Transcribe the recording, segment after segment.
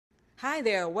Hi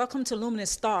there, welcome to Luminous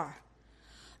Star.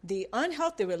 The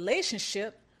unhealthy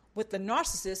relationship with the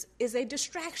narcissist is a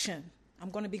distraction. I'm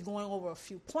going to be going over a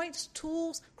few points,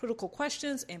 tools, critical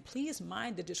questions, and please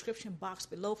mind the description box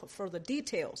below for further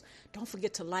details. Don't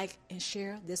forget to like and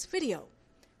share this video.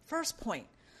 First point,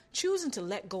 choosing to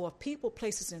let go of people,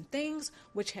 places, and things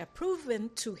which have proven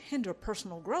to hinder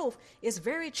personal growth is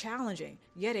very challenging,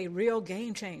 yet a real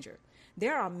game changer.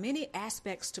 There are many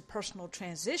aspects to personal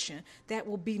transition that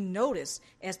will be noticed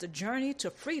as the journey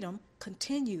to freedom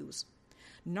continues.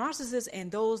 Narcissists and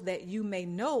those that you may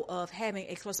know of having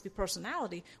a cluster B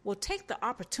personality will take the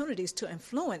opportunities to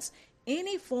influence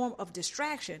any form of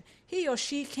distraction he or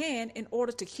she can in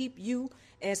order to keep you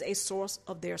as a source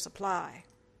of their supply.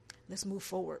 Let's move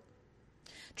forward.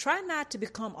 Try not to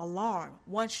become alarmed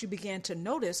once you begin to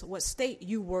notice what state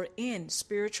you were in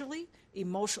spiritually,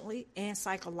 emotionally, and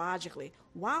psychologically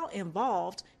while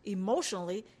involved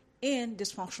emotionally in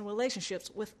dysfunctional relationships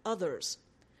with others.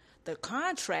 The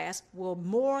contrast will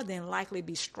more than likely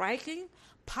be striking,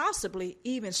 possibly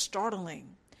even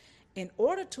startling. In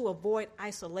order to avoid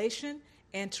isolation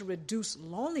and to reduce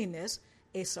loneliness,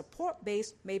 a support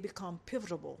base may become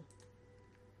pivotal.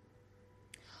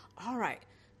 All right,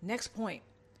 next point.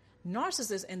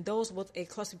 Narcissists and those with a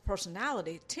cluster B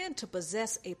personality tend to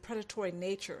possess a predatory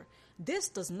nature. This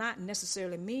does not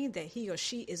necessarily mean that he or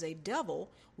she is a devil.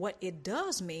 What it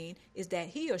does mean is that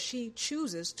he or she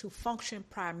chooses to function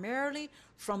primarily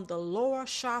from the lower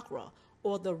chakra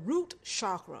or the root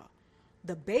chakra.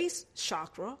 The base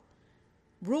chakra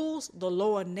rules the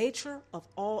lower nature of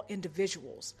all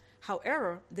individuals.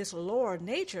 However, this lower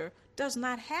nature does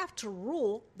not have to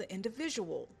rule the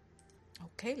individual.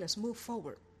 Okay, let's move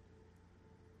forward.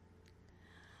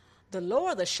 The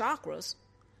lower the chakras,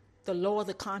 the lower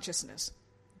the consciousness.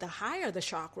 The higher the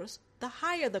chakras, the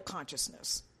higher the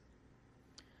consciousness.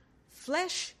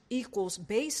 Flesh equals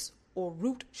base or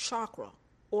root chakra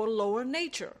or lower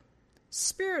nature.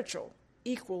 Spiritual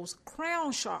equals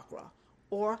crown chakra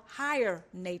or higher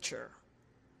nature.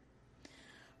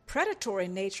 Predatory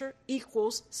nature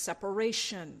equals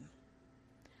separation.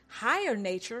 Higher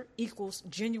nature equals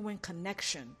genuine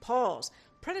connection. Pause.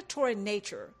 Predatory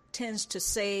nature tends to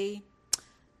say,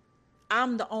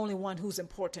 I'm the only one who's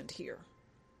important here.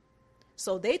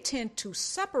 So they tend to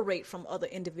separate from other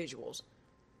individuals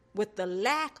with the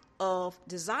lack of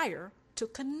desire to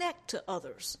connect to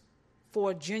others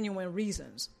for genuine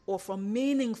reasons or for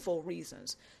meaningful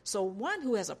reasons. So one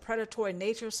who has a predatory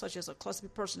nature, such as a cluster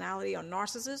B personality or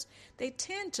narcissist, they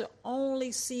tend to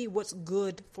only see what's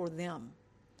good for them.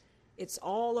 It's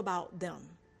all about them.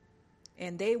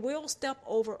 And they will step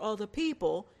over other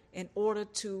people in order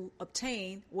to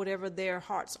obtain whatever their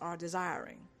hearts are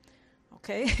desiring.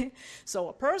 Okay? So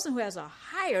a person who has a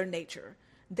higher nature,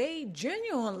 they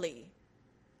genuinely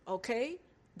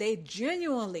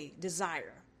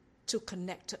desire to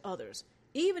connect to others,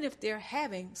 even if they're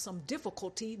having some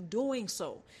difficulty doing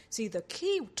so. See, the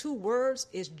key two words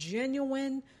is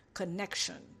genuine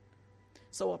connection.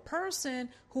 So a person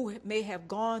who may have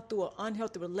gone through an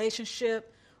unhealthy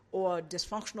relationship or a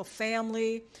dysfunctional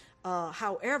family,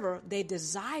 however, they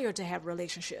desire to have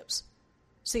relationships.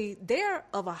 See, they're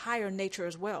of a higher nature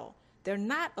as well. They're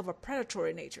not of a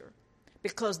predatory nature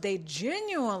because they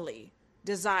genuinely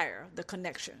desire the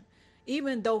connection,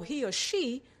 even though he or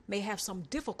she may have some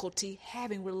difficulty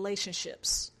having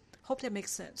relationships. Hope that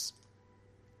makes sense.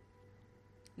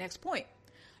 Next point.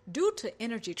 Due to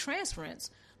energy transference,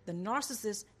 the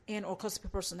narcissist and or cluster B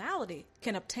personality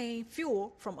can obtain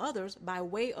fuel from others by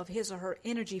way of his or her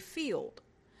energy field.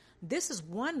 This is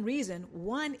one reason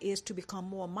one is to become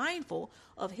more mindful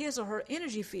of his or her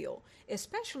energy field,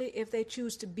 especially if they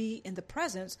choose to be in the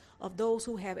presence of those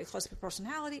who have a cluster B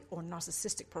personality or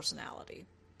narcissistic personality.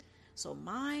 So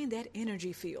mind that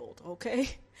energy field, okay?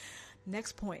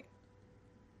 Next point.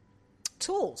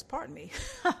 Tools, pardon me.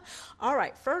 All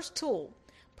right, first tool.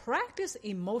 Practice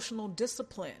emotional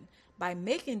discipline by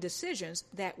making decisions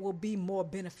that will be more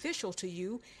beneficial to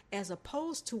you as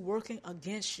opposed to working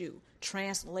against you.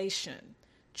 Translation,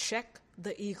 check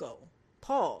the ego.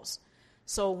 Pause.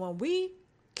 So when we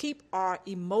keep our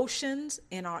emotions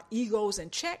and our egos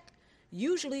in check,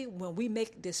 usually when we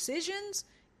make decisions,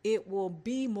 it will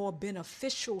be more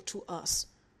beneficial to us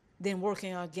than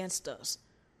working against us.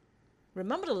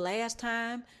 Remember the last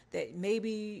time that maybe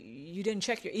you didn't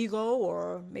check your ego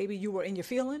or maybe you were in your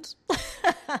feelings?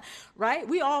 Right?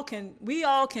 We all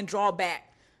can draw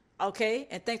back, okay,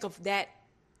 and think of that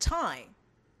time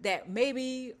that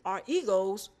maybe our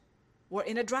egos were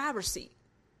in a driver's seat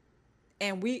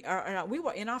and we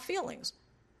were in our feelings.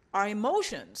 Our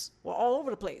emotions were all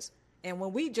over the place. And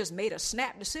when we just made a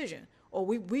snap decision or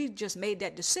we just made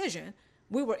that decision.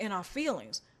 We were in our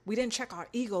feelings. We didn't check our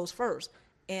egos first,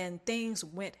 and things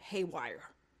went haywire.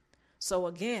 So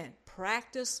again,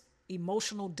 practice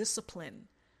emotional discipline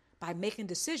by making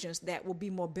decisions that will be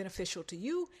more beneficial to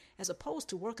you as opposed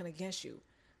to working against you.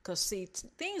 Because see,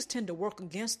 things tend to work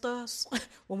against us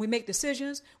when we make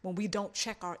decisions, when we don't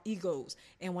check our egos,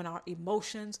 and when our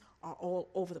emotions are all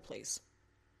over the place.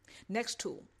 Next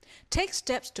tool, take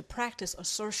steps to practice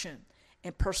assertion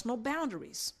and personal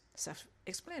boundaries.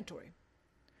 Self-explanatory.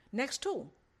 Next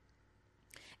tool,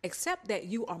 accept that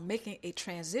you are making a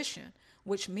transition,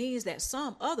 which means that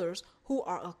some others who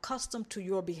are accustomed to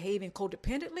your behaving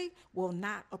codependently will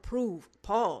not approve.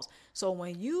 Pause. So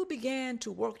when you began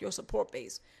to work your support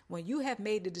base, when you have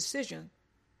made the decision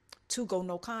to go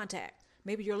no contact,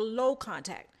 maybe you're low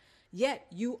contact, yet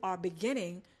you are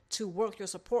beginning to work your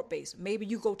support base. Maybe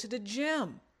you go to the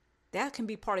gym. That can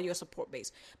be part of your support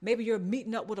base. Maybe you're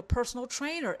meeting up with a personal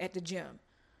trainer at the gym.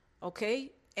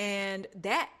 Okay? And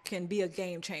that can be a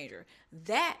game changer.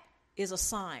 That is a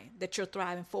sign that you're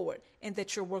thriving forward and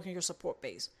that you're working your support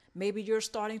base. Maybe you're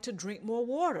starting to drink more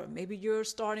water. Maybe you're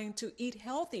starting to eat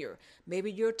healthier.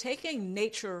 Maybe you're taking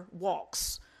nature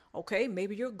walks. Okay,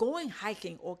 maybe you're going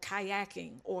hiking or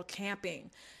kayaking or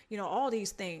camping. You know, all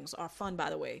these things are fun, by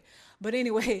the way. But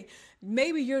anyway,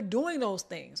 maybe you're doing those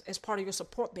things as part of your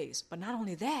support base. But not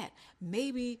only that,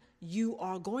 maybe you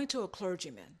are going to a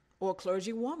clergyman or a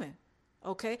clergywoman.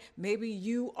 Okay, maybe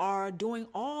you are doing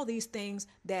all these things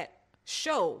that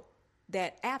show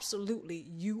that absolutely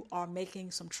you are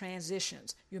making some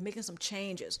transitions. You're making some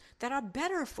changes that are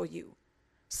better for you.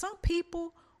 Some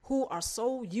people who are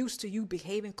so used to you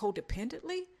behaving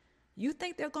codependently, you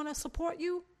think they're going to support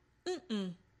you?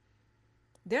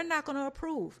 They're not going to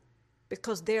approve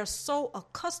because they're so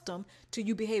accustomed to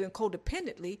you behaving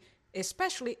codependently,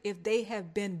 especially if they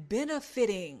have been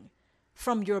benefiting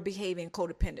from your behaving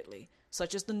codependently,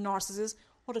 such as the narcissist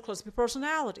or the cluster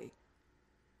personality.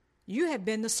 You have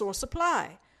been the source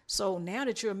supply. So now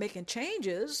that you're making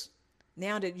changes,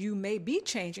 now that you may be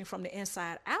changing from the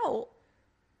inside out,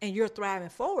 and you're thriving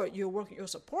forward, you're working your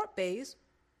support base,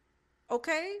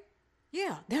 okay,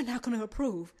 yeah, they're not going to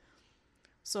approve.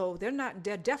 So they're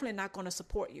definitely not going to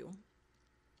support you.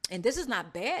 And this is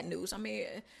not bad news. I mean,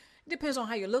 it depends on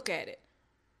how you look at it.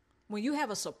 When you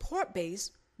have a support base,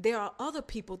 there are other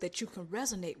people that you can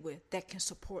resonate with that can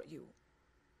support you.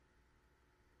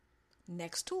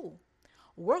 Next tool,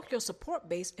 work your support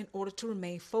base in order to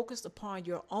remain focused upon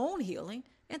your own healing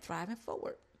and thriving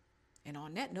forward. And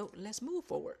on that note, let's move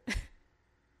forward.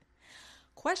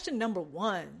 Question number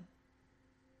 1.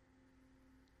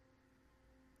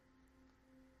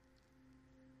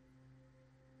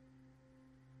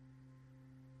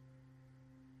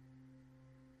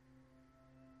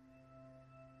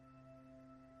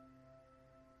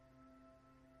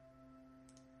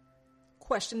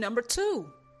 Question number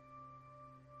 2.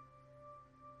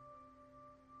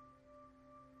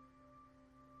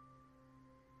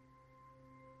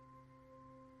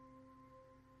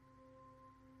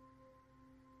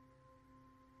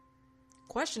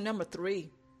 Question number 3.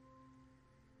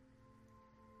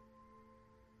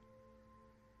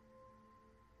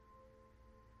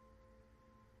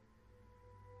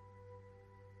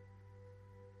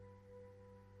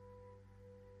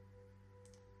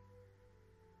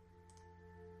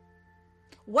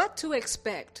 What to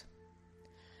expect?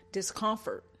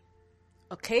 Discomfort,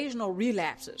 occasional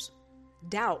relapses,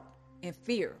 doubt, and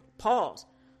fear. Pause.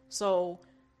 So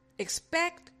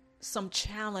expect some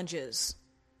challenges.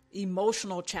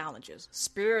 Emotional challenges,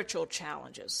 spiritual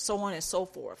challenges, so on and so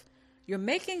forth. You're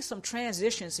making some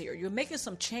transitions here. You're making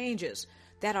some changes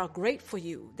that are great for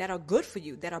you, that are good for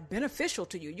you, that are beneficial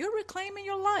to you. You're reclaiming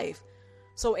your life.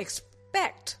 So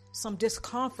expect some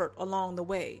discomfort along the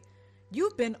way.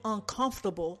 You've been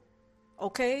uncomfortable,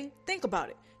 okay? Think about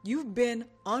it. You've been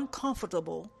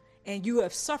uncomfortable and you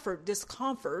have suffered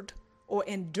discomfort or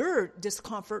endured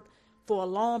discomfort for a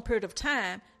long period of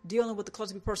time dealing with the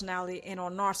cluster B personality and or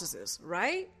narcissist,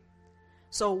 right?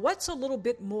 So what's a little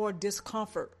bit more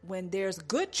discomfort when there's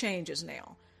good changes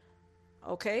now?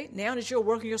 Okay, now that you're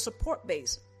working your support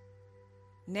base,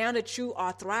 now that you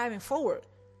are thriving forward,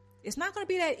 it's not going to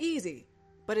be that easy,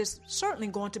 but it's certainly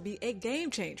going to be a game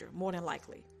changer, more than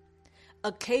likely.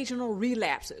 Occasional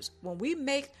relapses. When we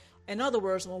make, in other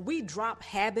words, when we drop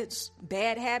habits,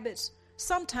 bad habits,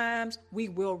 sometimes we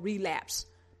will relapse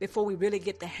before we really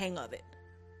get the hang of it.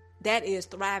 That is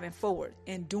thriving forward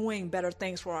and doing better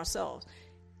things for ourselves.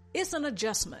 It's an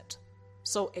adjustment.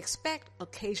 So expect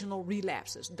occasional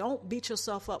relapses. Don't beat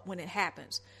yourself up when it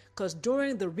happens. Because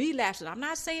during the relapses, I'm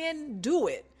not saying do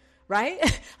it.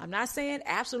 right? I'm not saying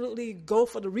absolutely go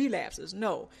for the relapses.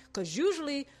 No, because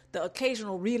usually the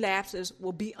occasional relapses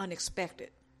will be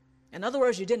unexpected. In other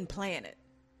words, you didn't plan it,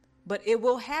 but it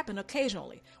will happen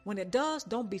occasionally. When it does,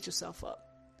 don't beat yourself up.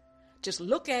 Just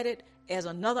look at it as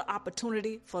another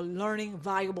opportunity for learning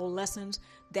valuable lessons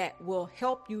that will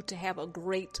help you to have a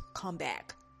great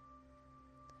comeback.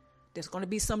 There's going to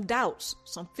be some doubts,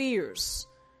 some fears.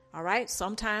 All right.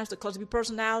 Sometimes the cause of your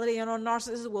personality and our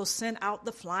narcissists will send out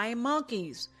the flying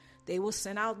monkeys. They will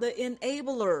send out the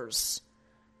enablers.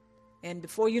 And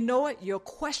before you know it, you're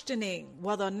questioning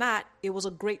whether or not it was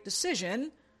a great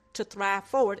decision to thrive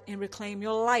forward and reclaim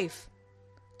your life,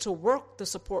 to work the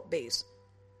support base,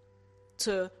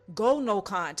 to go no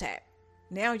contact.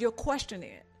 Now you're questioning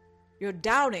it. You're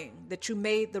doubting that you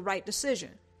made the right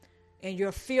decision, and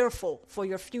you're fearful for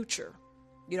your future.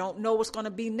 You don't know what's going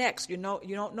to be next. You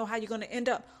don't know how you're going to end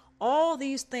up. All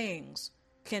these things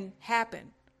can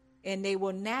happen, and they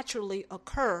will naturally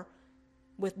occur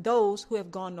with those who have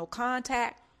gone no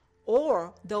contact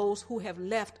or those who have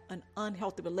left an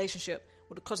unhealthy relationship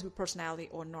with a cause of personality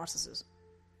or narcissist,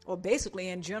 or basically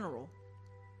in general.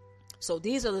 So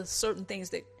these are the certain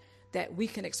things that we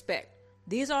can expect.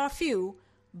 These are a few,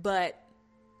 but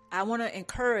I want to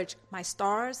encourage my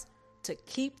stars to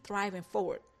keep thriving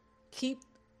forward. Keep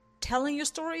telling your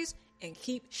stories and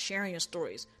keep sharing your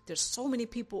stories. There's so many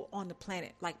people on the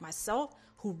planet like myself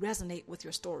who resonate with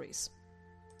your stories.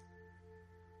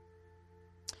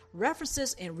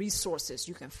 References and resources.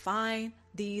 You can find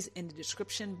these in the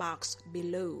description box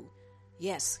below.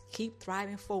 Yes, keep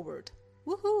thriving forward.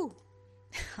 Woohoo!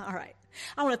 All right.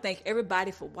 I want to thank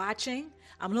everybody for watching.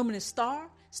 I'm Luminous Star.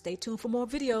 Stay tuned for more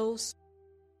videos.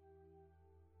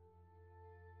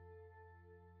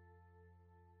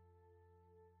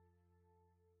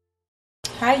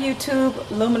 Hi YouTube,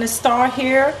 Luminous Star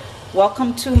here.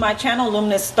 Welcome to my channel,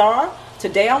 Luminous Star.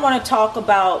 Today I want to talk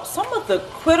about some of the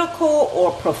critical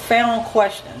or profound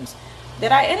questions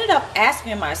that I ended up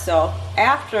asking myself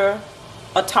after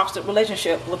a toxic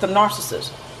relationship with a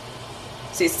narcissist.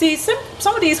 See,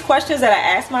 some of these questions that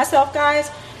I asked myself, guys,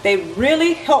 they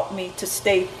really helped me to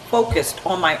stay focused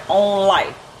on my own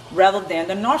life rather than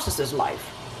the narcissist's life.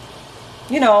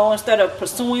 You know, instead of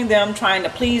pursuing them, trying to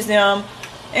please them,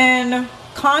 and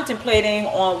contemplating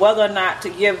on whether or not to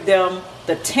give them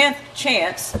the 10th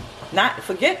chance. Not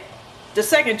forget the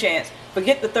second chance,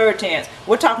 forget the third chance.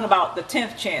 We're talking about the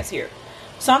 10th chance here.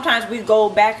 Sometimes we go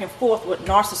back and forth with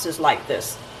narcissists like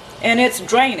this, and it's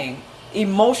draining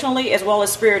emotionally as well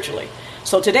as spiritually.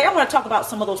 So today I'm going to talk about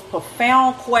some of those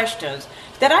profound questions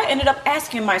that I ended up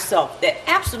asking myself that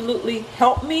absolutely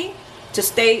helped me to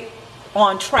stay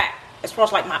on track as far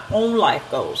as like my own life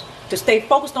goes, to stay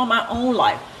focused on my own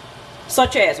life.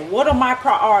 Such as, what are my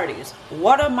priorities?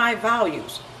 What are my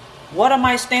values? What are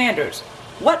my standards?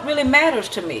 What really matters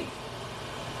to me?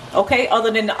 Okay,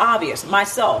 other than the obvious,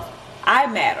 myself. I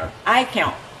matter. I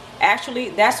count. Actually,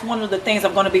 that's one of the things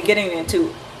I'm going to be getting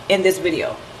into in this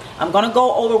video. I'm going to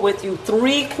go over with you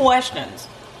 3 questions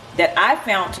that I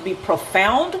found to be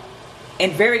profound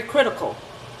and very critical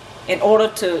in order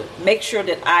to make sure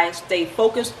that I stay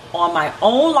focused on my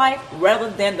own life rather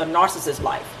than the narcissist's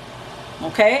life.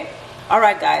 Okay? All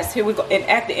right, guys, here we go. And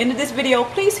at the end of this video,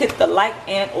 please hit the like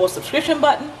and or subscription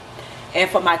button. And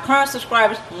for my current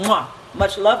subscribers,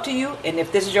 much love to you. And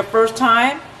if this is your first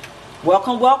time,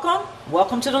 welcome, welcome.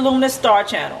 Welcome to the Luminous Star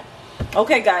channel.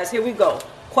 Okay, guys, here we go.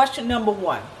 Question number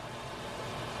 1.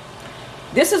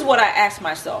 This is what I asked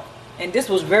myself, and this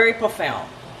was very profound.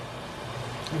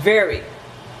 Very,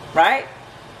 right?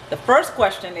 The first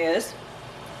question is,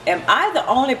 am I the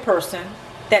only person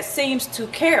that seems to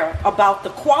care about the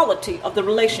quality of the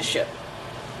relationship?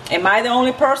 Am I the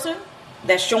only person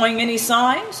that's showing any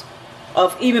signs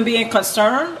of even being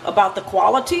concerned about the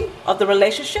quality of the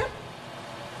relationship?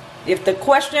 If the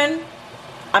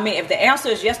answer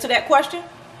is yes to that question,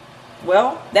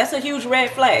 well, that's a huge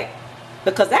red flag,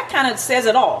 because that kind of says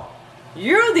it all.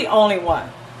 You're the only one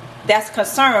that's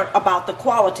concerned about the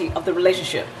quality of the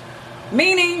relationship,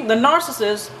 meaning the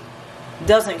narcissist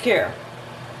doesn't care.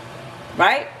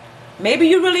 Right? Maybe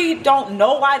you really don't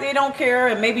know why they don't care,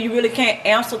 and maybe you really can't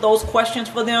answer those questions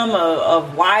for them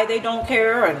of why they don't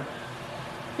care, and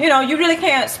you really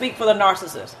can't speak for the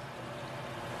narcissist.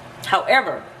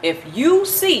 However, if you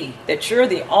see that you're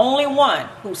the only one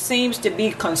who seems to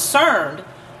be concerned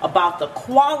about the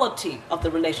quality of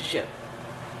the relationship,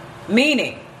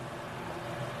 meaning,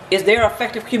 is there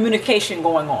effective communication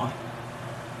going on?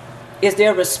 Is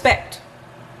there respect?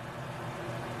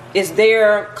 Is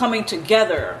there coming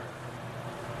together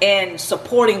and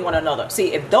supporting one another?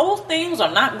 See, if those things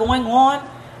are not going on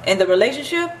in the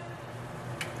relationship,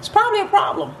 It's probably a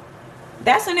problem.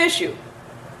 That's an issue.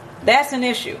 That's an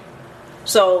issue.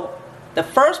 So the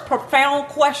first profound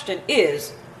question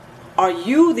is, are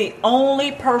you the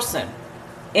only person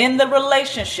in the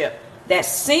relationship that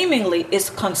seemingly is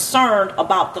concerned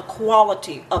about the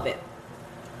quality of it?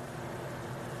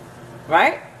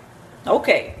 Right?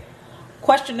 Okay.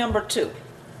 Question number 2,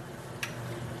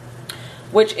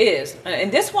 which is,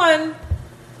 and this one,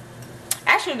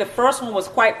 actually the first one was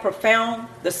quite profound.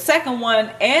 The second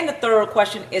one and the third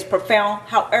question is profound.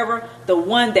 However, the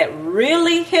one that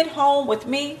really hit home with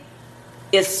me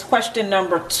is question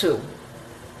number 2.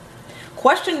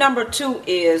 Question number 2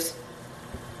 is,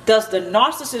 does the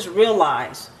narcissist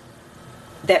realize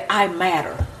that I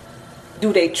matter?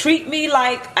 Do they treat me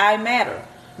like I matter?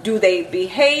 Do they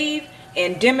behave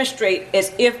and demonstrate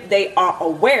as if they are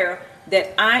aware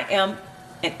that I am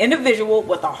an individual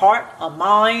with a heart, a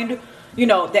mind,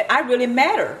 that I really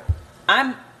matter?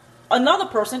 I'm another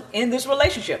person in this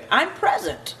relationship. I'm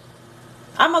present.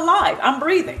 I'm alive. I'm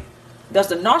breathing. Does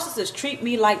the narcissist treat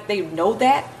me like they know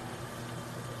that?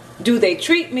 Do they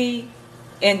treat me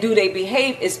and do they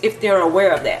behave as if they're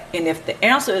aware of that? And if the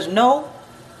answer is no,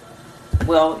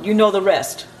 well, you know the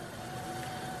rest.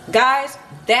 Guys,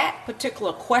 that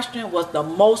particular question was the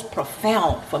most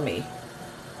profound for me.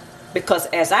 Because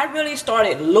as I really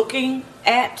started looking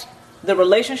at the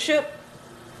relationship,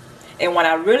 and when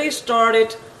I really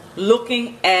started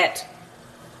looking at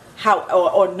how,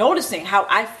 or noticing how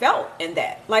I felt in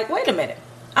that, like, wait a minute,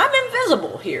 I'm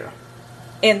invisible here.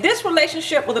 In this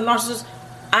relationship with a narcissist,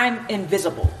 I'm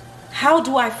invisible. How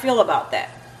do I feel about that?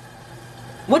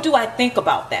 What do I think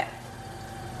about that?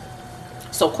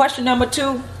 So question number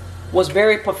 2 was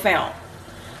very profound.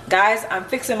 Guys, I'm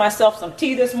fixing myself some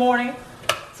tea this morning,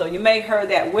 so you may hear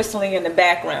that whistling in the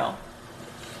background.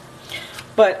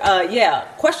 But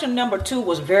question number 2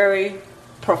 was very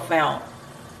profound.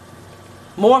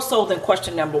 More so than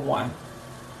question number 1.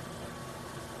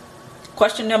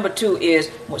 Question number 2 is,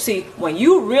 when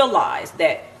you realize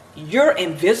that you're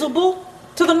invisible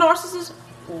to the narcissist,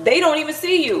 they don't even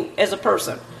see you as a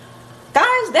person.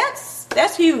 Guys,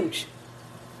 that's huge.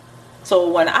 So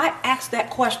when I asked that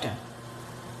question,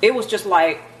 it was just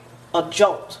like a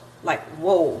jolt. Like,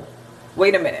 whoa,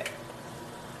 wait a minute.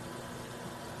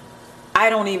 I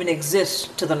don't even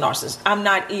exist to the narcissist. I'm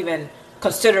not even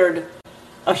considered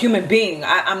a human being.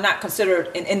 I'm not considered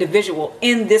an individual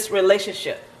in this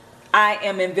relationship. I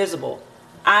am invisible.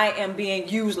 I am being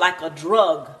used like a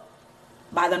drug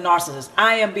by the narcissist.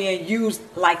 I am being used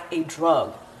like a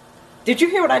drug. Did you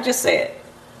hear what I just said?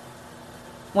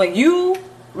 When you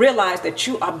realize that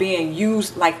you are being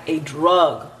used like a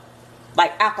drug,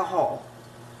 like alcohol,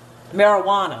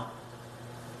 marijuana,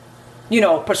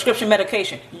 prescription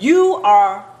medication, you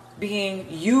are being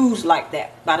used like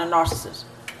that by the narcissist.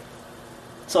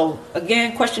 So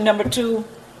again, question number 2,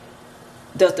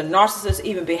 does the narcissist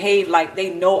even behave like they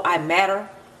know I matter?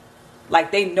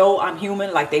 Like they know I'm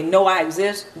human? Like they know I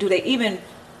exist? Do they even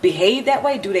behave that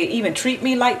way? Do they even treat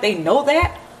me like they know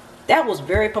that? That was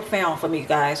very profound for me,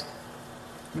 guys.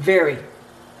 Very.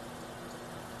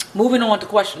 Moving on to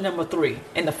question number 3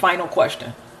 and the final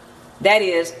question. That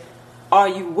is, are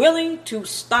you willing to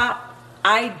stop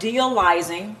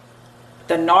idealizing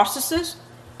the narcissist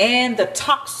and the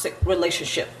toxic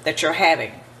relationship that you're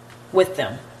having with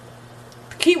them?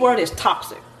 The key word is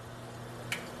toxic,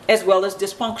 as well as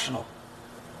dysfunctional.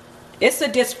 It's a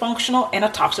dysfunctional and a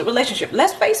toxic relationship.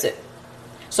 Let's face it.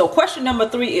 So question number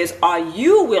 3 is, are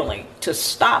you willing to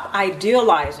stop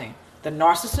idealizing the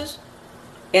narcissist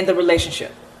and the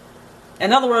relationship?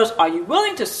 In other words, are you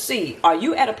willing to see, are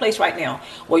you at a place right now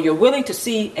where you're willing to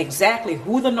see exactly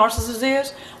who the narcissist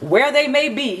is, where they may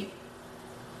be?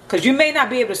 Because you may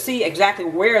not be able to see exactly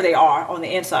where they are on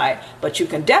the inside, but you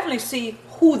can definitely see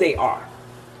who they are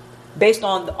based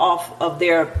off of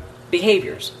their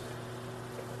behaviors,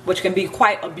 which can be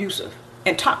quite abusive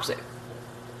and toxic.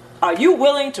 Are you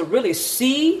willing to really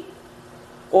see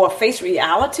or face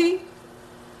reality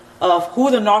of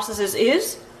who the narcissist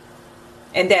is,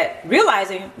 and that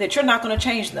realizing that you're not going to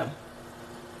change them?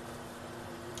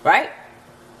 Right?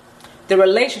 The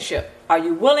relationship. Are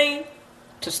you willing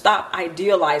to stop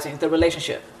idealizing the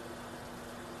relationship?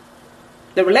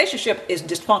 The relationship is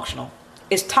dysfunctional.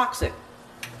 It's toxic.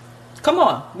 Come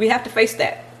on, we have to face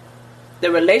that.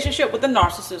 The relationship with the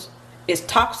narcissist is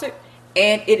toxic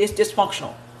and it is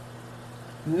dysfunctional.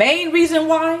 Main reason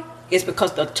why is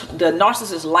because the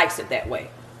narcissist likes it that way.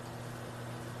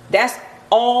 That's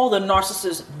all the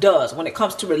narcissist does. When it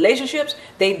comes to relationships,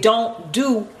 they don't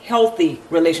do healthy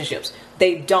relationships.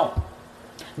 They don't.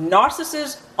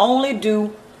 Narcissists only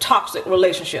do toxic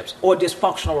relationships or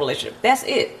dysfunctional relationships. That's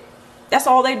it. That's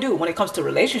all they do when it comes to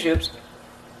relationships.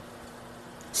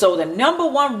 So the number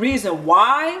one reason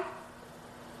why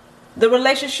the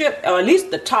relationship, or at least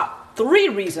the top 3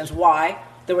 reasons why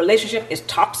the relationship is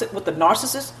toxic with the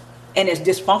narcissist and is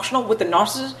dysfunctional with the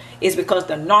narcissist, is because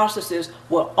the narcissist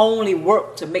will only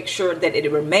work to make sure that it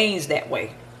remains that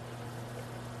way.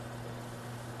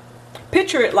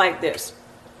 Picture it like this.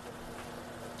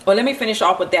 Well, let me finish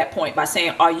off with that point by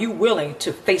saying, are you willing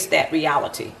to face that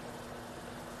reality?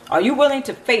 Are you willing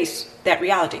to face that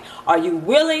reality? Are you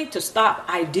willing to stop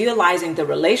idealizing the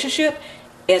relationship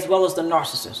as well as the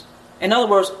narcissist? In other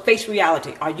words, face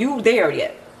reality. Are you there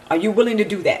yet? Are you willing to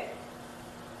do that?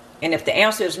 And if the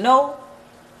answer is no,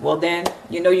 well then,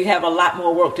 you have a lot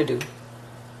more work to do.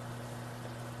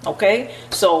 Okay?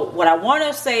 So what I want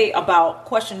to say about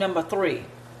question number 3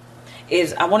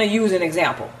 is I want to use an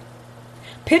example.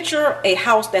 Picture a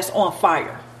house that's on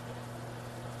fire.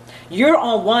 You're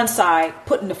on one side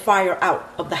putting the fire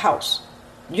out of the house.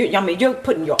 You're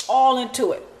putting your all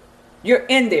into it. You're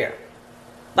in there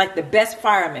like the best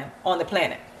fireman on the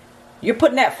planet. You're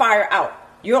putting that fire out.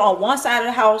 You're on one side of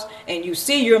the house and you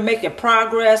see you're making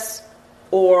progress,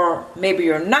 or maybe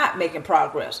you're not making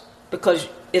progress, because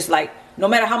it's like no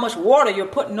matter how much water you're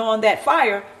putting on that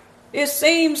fire, it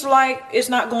seems like it's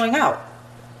not going out.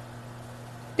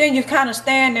 Then you kind of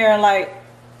stand there and like,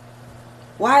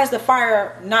 why is the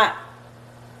fire not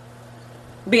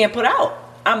being put out?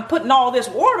 I'm putting all this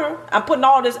water, I'm putting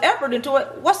all this effort into it.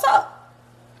 What's up?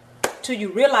 Till you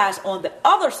realize on the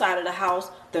other side of the house,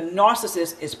 the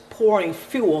narcissist is pouring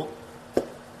fuel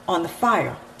on the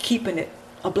fire, keeping it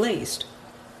ablaze.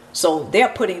 So they're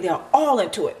putting their all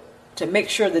into it to make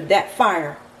sure that that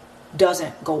fire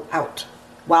doesn't go out.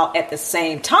 While at the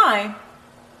same time,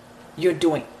 you're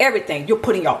doing everything. You're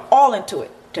putting your all into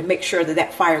it to make sure that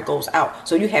that fire goes out.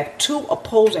 So you have 2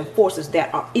 opposing forces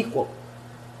that are equal.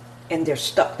 And they're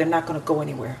stuck. They're not going to go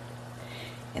anywhere.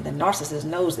 And the narcissist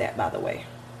knows that, by the way.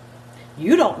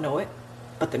 You don't know it,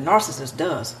 but the narcissist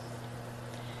does.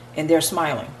 And they're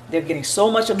smiling. They're getting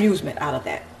so much amusement out of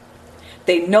that.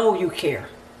 They know you care.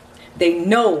 They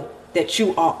know that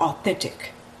you are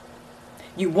authentic.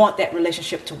 You want that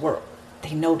relationship to work.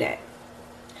 They know that.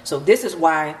 So this is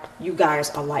why you guys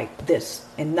are like this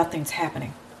and nothing's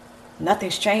happening.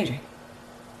 Nothing's changing.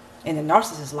 And the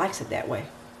narcissist likes it that way.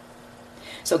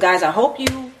 So guys, I hope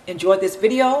you enjoyed this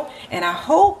video, and I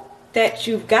hope that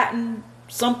you've gotten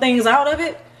some things out of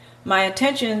it. My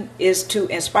intention is to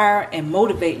inspire and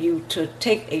motivate you to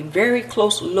take a very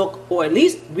close look, or at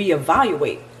least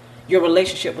reevaluate your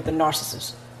relationship with the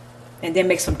narcissist, and then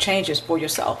make some changes for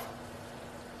yourself.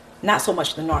 Not so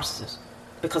much the narcissist,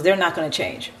 because they're not going to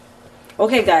change.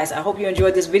 Okay guys, I hope you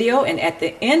enjoyed this video, and at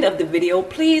the end of the video,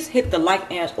 please hit the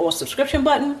like and or subscription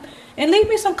button and leave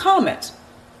me some comments.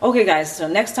 Okay guys, so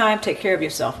next time, take care of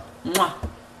yourself. Mwah.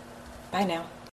 Bye now.